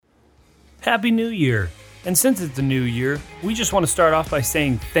Happy New Year! And since it's a new year, we just want to start off by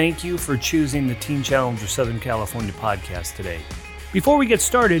saying thank you for choosing the Teen Challenge of Southern California podcast today. Before we get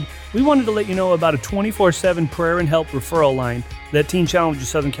started, we wanted to let you know about a 24/7 prayer and help referral line that Teen Challenge of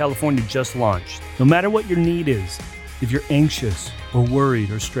Southern California just launched. No matter what your need is, if you're anxious or worried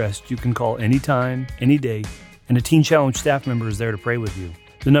or stressed, you can call anytime, any day, and a Teen Challenge staff member is there to pray with you.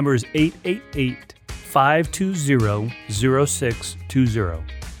 The number is 888-520-0620.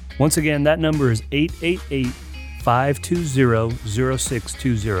 Once again, that number is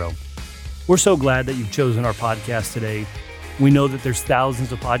 888-520-0620. We're so glad that you've chosen our podcast today. We know that there's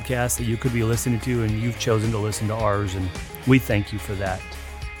thousands of podcasts that you could be listening to, and you've chosen to listen to ours, and we thank you for that.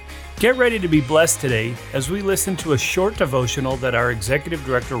 Get ready to be blessed today as we listen to a short devotional that our Executive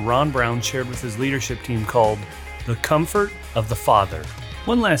Director Ron Brown shared with his leadership team called The Comfort of the Father.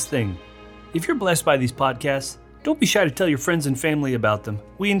 One last thing, if you're blessed by these podcasts, don't be shy to tell your friends and family about them.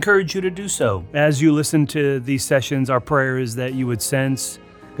 We encourage you to do so. As you listen to these sessions, our prayer is that you would sense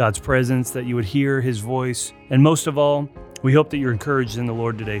God's presence, that you would hear His voice, and most of all, we hope that you're encouraged in the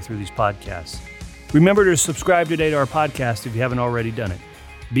Lord today through these podcasts. Remember to subscribe today to our podcast if you haven't already done it.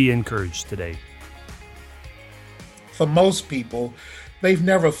 Be encouraged today. For most people, they've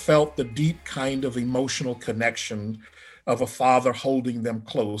never felt the deep kind of emotional connection of a father holding them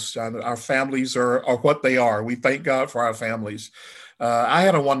close. And our families are what they are. We thank God for our families. I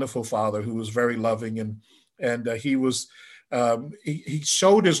had a wonderful father who was very loving, and he was he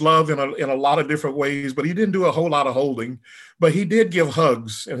showed his love in a lot of different ways, but he didn't do a whole lot of holding. But he did give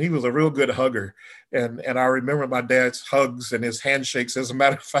hugs, and he was a real good hugger. And I remember my dad's hugs and his handshakes. As a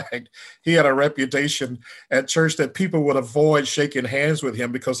matter of fact, he had a reputation at church that people would avoid shaking hands with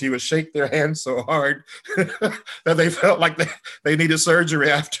him because he would shake their hands so hard that they felt like they needed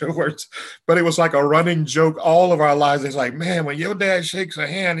surgery afterwards. But it was like a running joke all of our lives. It's like, man, when your dad shakes a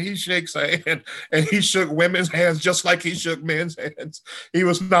hand, he shakes a hand. And he shook women's hands just like he shook men's hands. He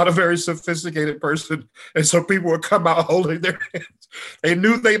was not a very sophisticated person. And so people would come out holding their hands. They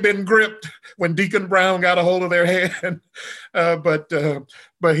knew they'd been gripped when Deacon Brown got a hold of their hand, but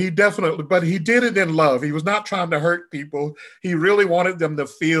he did it in love. He was not trying to hurt people. He really wanted them to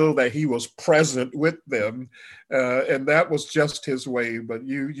feel that he was present with them, and that was just his way. But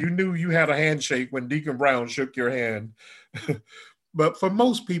you knew you had a handshake when Deacon Brown shook your hand. But for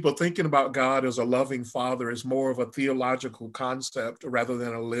most people, thinking about God as a loving father is more of a theological concept rather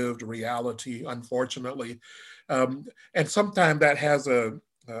than a lived reality, unfortunately. And sometimes that has a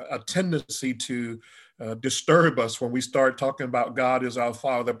tendency to disturb us when we start talking about God as our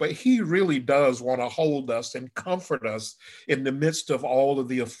Father. But He really does want to hold us and comfort us in the midst of all of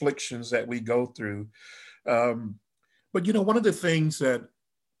the afflictions that we go through. But, one of the things that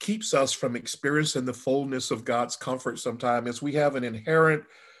keeps us from experiencing the fullness of God's comfort sometimes is we have an inherent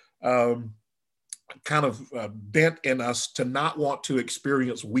kind of bent in us to not want to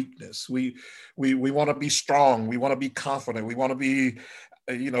experience weakness. We want to be strong. We want to be confident. We want to be,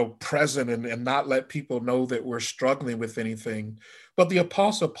 present and not let people know that we're struggling with anything. But the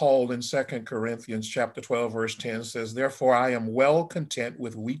Apostle Paul in 2 Corinthians chapter 12, verse 10 says, "Therefore I am well content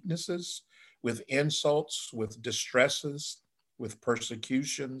with weaknesses, with insults, with distresses, with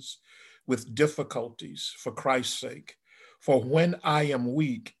persecutions, with difficulties for Christ's sake. For when I am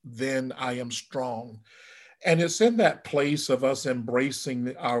weak, then I am strong." And it's in that place of us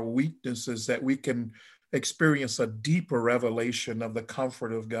embracing our weaknesses that we can experience a deeper revelation of the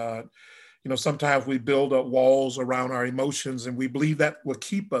comfort of God. Sometimes we build up walls around our emotions and we believe that will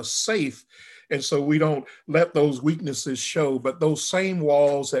keep us safe. And so we don't let those weaknesses show, but those same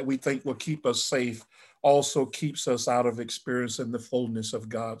walls that we think will keep us safe also keeps us out of experiencing the fullness of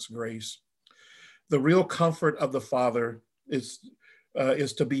God's grace. The real comfort of the Father is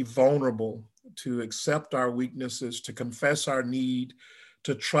to be vulnerable, to accept our weaknesses, to confess our need,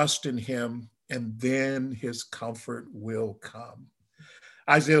 to trust in Him, and then His comfort will come.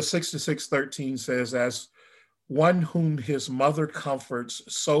 Isaiah 66:13 says, "As one whom his mother comforts,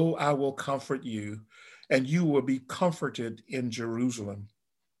 so I will comfort you, and you will be comforted in Jerusalem."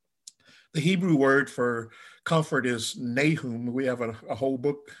 The Hebrew word for comfort is Nahum. We have a whole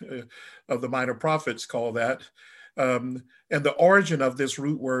book of the minor prophets called that. And the origin of this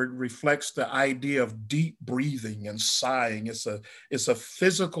root word reflects the idea of deep breathing and sighing. It's a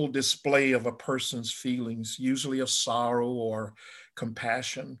physical display of a person's feelings, usually of sorrow or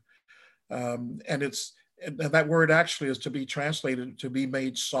compassion. And that word actually is to be translated to be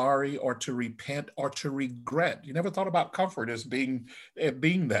made sorry or to repent or to regret. You never thought about comfort as being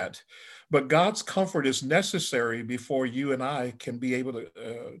that. But God's comfort is necessary before you and I can be able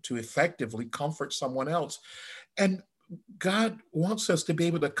to effectively comfort someone else. And God wants us to be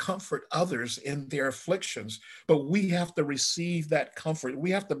able to comfort others in their afflictions, but we have to receive that comfort.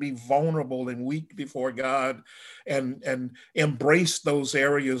 We have to be vulnerable and weak before God and embrace those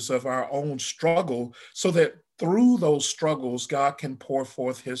areas of our own struggle so that through those struggles, God can pour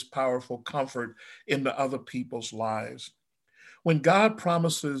forth his powerful comfort into other people's lives. When God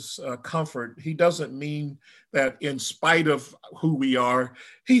promises comfort, he doesn't mean that in spite of who we are,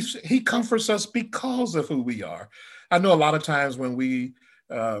 he comforts us because of who we are. I know a lot of times when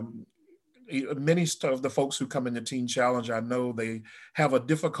um, many of the folks who come in the Teen Challenge, I know they have a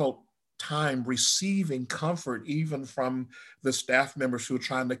difficult time receiving comfort, even from the staff members who are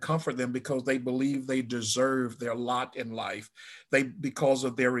trying to comfort them because they believe they deserve their lot in life. Because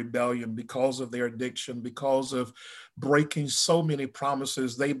of their rebellion, because of their addiction, because of breaking so many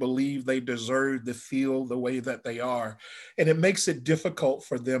promises, they believe they deserve to feel the way that they are. And it makes it difficult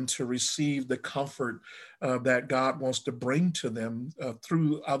for them to receive the comfort that God wants to bring to them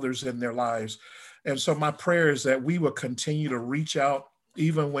through others in their lives. And so my prayer is that we will continue to reach out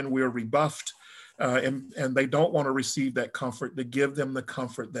even when we're rebuffed and they don't want to receive that comfort, to give them the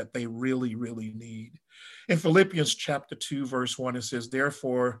comfort that they really, really need. In Philippians chapter 2, verse 1, it says,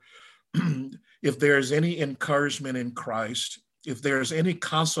 therefore, if there's any encouragement in Christ, if there's any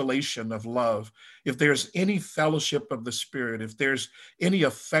consolation of love, if there's any fellowship of the Spirit, if there's any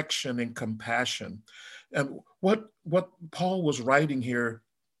affection and compassion. And what Paul was writing here,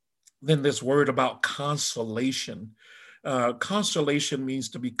 then this word about consolation. Consolation means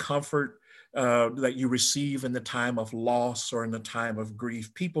to be comfort that you receive in the time of loss or in the time of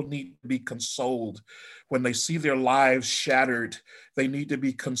grief. People need to be consoled when they see their lives shattered. They need to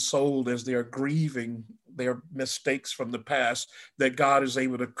be consoled as they're grieving their mistakes from the past, that God is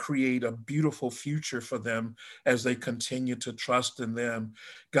able to create a beautiful future for them as they continue to trust in them.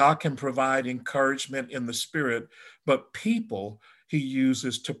 God can provide encouragement in the spirit, but people he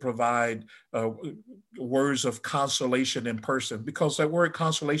uses to provide words of consolation in person, because that word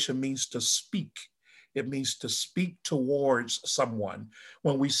consolation means to speak. It means to speak towards someone.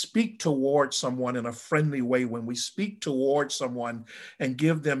 When we speak towards someone in a friendly way, when we speak towards someone and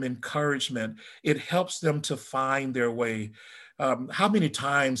give them encouragement, it helps them to find their way. How many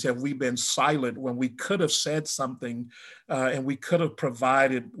times have we been silent when we could have said something and we could have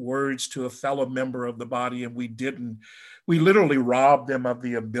provided words to a fellow member of the body and we didn't? We literally rob them of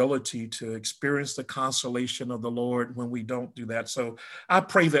the ability to experience the consolation of the Lord when we don't do that. So I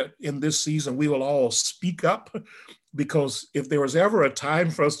pray that in this season, we will all speak up, because if there was ever a time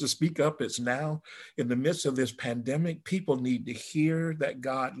for us to speak up, it's now. In the midst of this pandemic, people need to hear that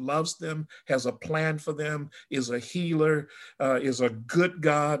God loves them, has a plan for them, is a healer, is a good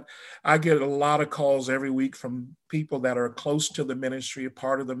God. I get a lot of calls every week from people that are close to the ministry, a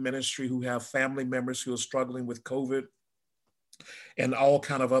part of the ministry, who have family members who are struggling with COVID and all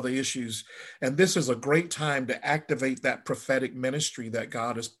kind of other issues. And this is a great time to activate that prophetic ministry that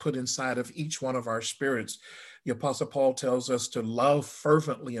God has put inside of each one of our spirits. The Apostle Paul tells us to love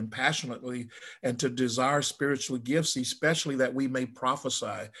fervently and passionately and to desire spiritual gifts, especially that we may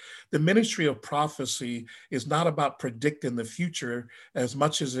prophesy. The ministry of prophecy is not about predicting the future as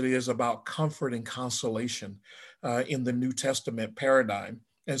much as it is about comfort and consolation in the New Testament paradigm.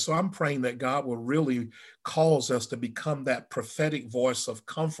 And so I'm praying that God will really cause us to become that prophetic voice of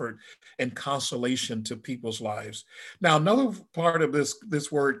comfort and consolation to people's lives. Now, another part of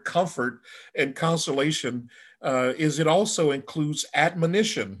this word comfort and consolation is it also includes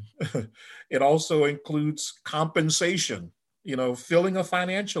admonition. It also includes compensation. You know, filling a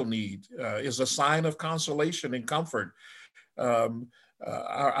financial need is a sign of consolation and comfort.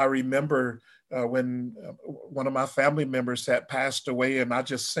 I remember when one of my family members had passed away, and I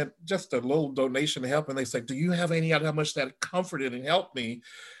just sent just a little donation to help. And they said, do you have any idea how much that comforted and helped me?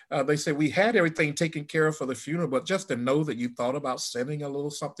 They said, we had everything taken care of for the funeral, but just to know that you thought about sending a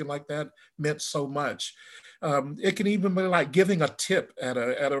little something like that meant so much. It can even be like giving a tip at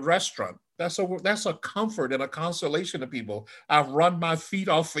a restaurant. That's a comfort and a consolation to people. I've run my feet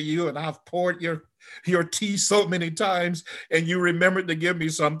off for you, and I've poured your tea so many times, and you remembered to give me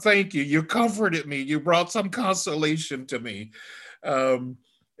some. Thank you. You comforted me. You brought some consolation to me.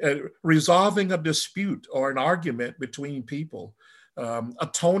 Resolving a dispute or an argument between people,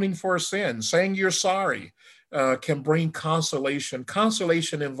 atoning for a sin, saying you're sorry, can bring consolation.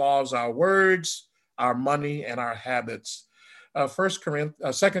 Consolation involves our words, our money, and our habits. 2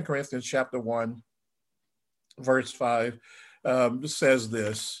 Corinthians chapter 1, verse 5 says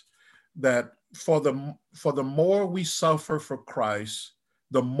this, that for the more we suffer for Christ,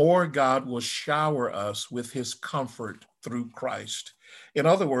 the more God will shower us with his comfort through Christ. In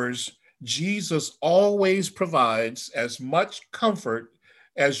other words, Jesus always provides as much comfort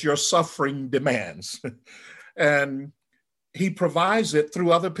as your suffering demands. And he provides it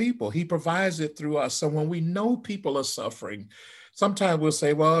through other people. He provides it through us. So when we know people are suffering, sometimes we'll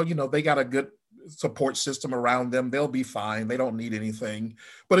say, well, they got a good support system around them. They'll be fine. They don't need anything.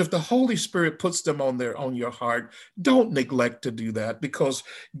 But if the Holy Spirit puts them on your heart, don't neglect to do that, because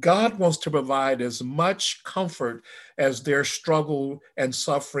God wants to provide as much comfort as their struggle and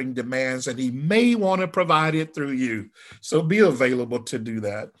suffering demands, and he may want to provide it through you. So be available to do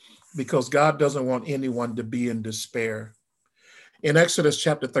that, because God doesn't want anyone to be in despair. In Exodus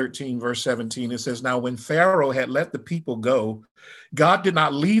chapter 13, verse 17, it says, now when Pharaoh had let the people go, God did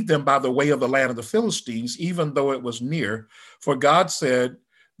not lead them by the way of the land of the Philistines, even though it was near. For God said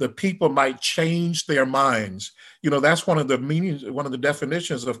the people might change their minds. That's one of the meanings, one of the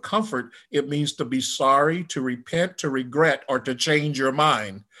definitions of comfort. It means to be sorry, to repent, to regret, or to change your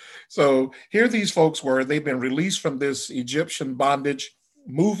mind. So here these folks were, they've been released from this Egyptian bondage,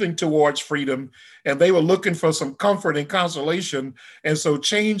 moving towards freedom, and they were looking for some comfort and consolation. And so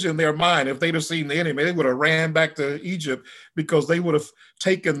changing their mind, if they'd have seen the enemy, they would have ran back to Egypt, because they would have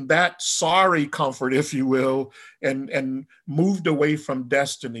taken that sorry comfort, if you will, and moved away from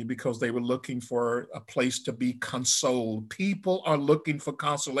destiny, because they were looking for a place to be consoled. People are looking for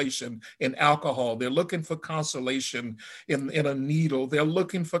consolation in alcohol. They're looking for consolation in a needle. They're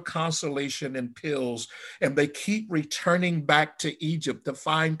looking for consolation in pills. And they keep returning back to Egypt to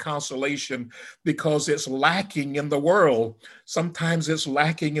find consolation, because it's lacking in the world. Sometimes it's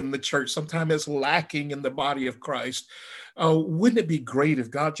lacking in the church. Sometimes it's lacking in the body of Christ. Wouldn't it be great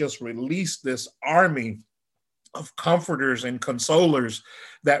if God just released this army of comforters and consolers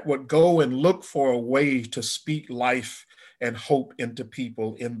that would go and look for a way to speak life and hope into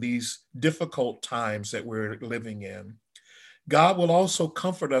people in these difficult times that we're living in? God will also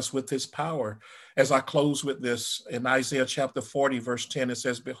comfort us with his power. As I close with this, in Isaiah chapter 40, verse 10, it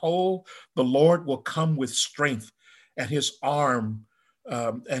says, behold, the Lord will come with strength, and his arm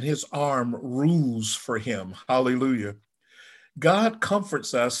rules for him. Hallelujah. God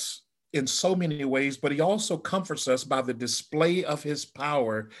comforts us in so many ways, but he also comforts us by the display of his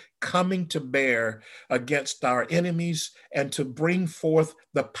power coming to bear against our enemies, and to bring forth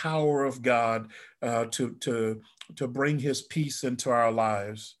the power of God to bring his peace into our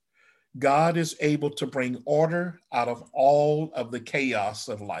lives. God is able to bring order out of all of the chaos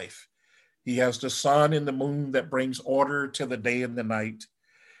of life. He has the sun and the moon that brings order to the day and the night,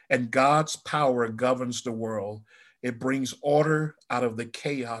 and God's power governs the world. It brings order out of the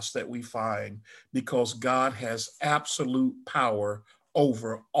chaos that we find, because God has absolute power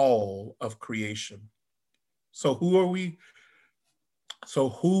over all of creation. So who are we?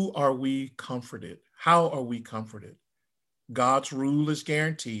 Who are we comforted? How are we comforted? God's rule is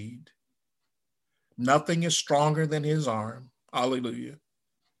guaranteed. Nothing is stronger than his arm. Hallelujah.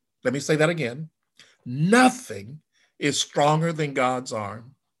 Let me say that again. Nothing is stronger than God's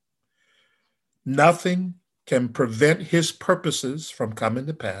arm. Nothing can prevent his purposes from coming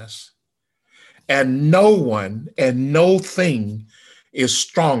to pass. And no one and no thing is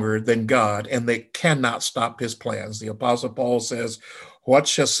stronger than God, and they cannot stop his plans. The Apostle Paul says, what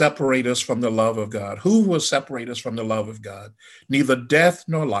shall separate us from the love of God? Who will separate us from the love of God? Neither death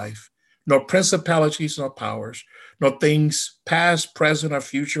nor life, nor principalities nor powers, nor things past, present, or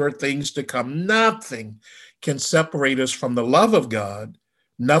future, or things to come. Nothing can separate us from the love of God.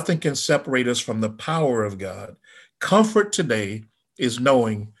 Nothing can separate us from the power of God. Comfort today is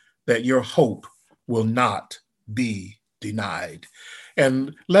knowing that your hope will not be denied.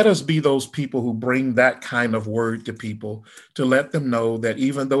 And let us be those people who bring that kind of word to people, to let them know that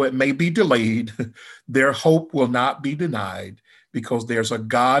even though it may be delayed, their hope will not be denied, because there's a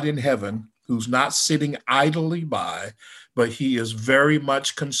God in heaven who's not sitting idly by, but he is very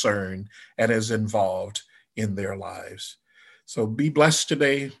much concerned and is involved in their lives. So be blessed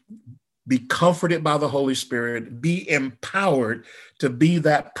today. Be comforted by the Holy Spirit. Be empowered to be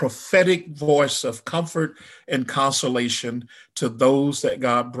that prophetic voice of comfort and consolation to those that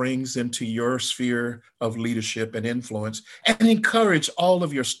God brings into your sphere of leadership and influence. And encourage all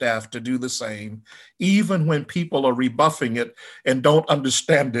of your staff to do the same, even when people are rebuffing it and don't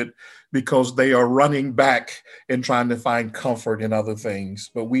understand it, because they are running back and trying to find comfort in other things.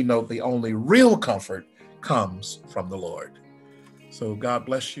 But we know the only real comfort comes from the Lord. So God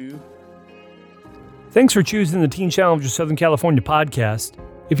bless you. Thanks for choosing the Teen Challenger Southern California podcast.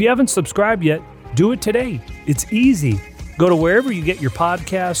 If you haven't subscribed yet, do it today. It's easy. Go to wherever you get your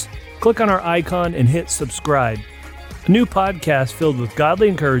podcasts, click on our icon, and hit subscribe. A new podcast filled with godly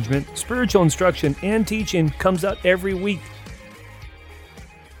encouragement, spiritual instruction, and teaching comes out every week.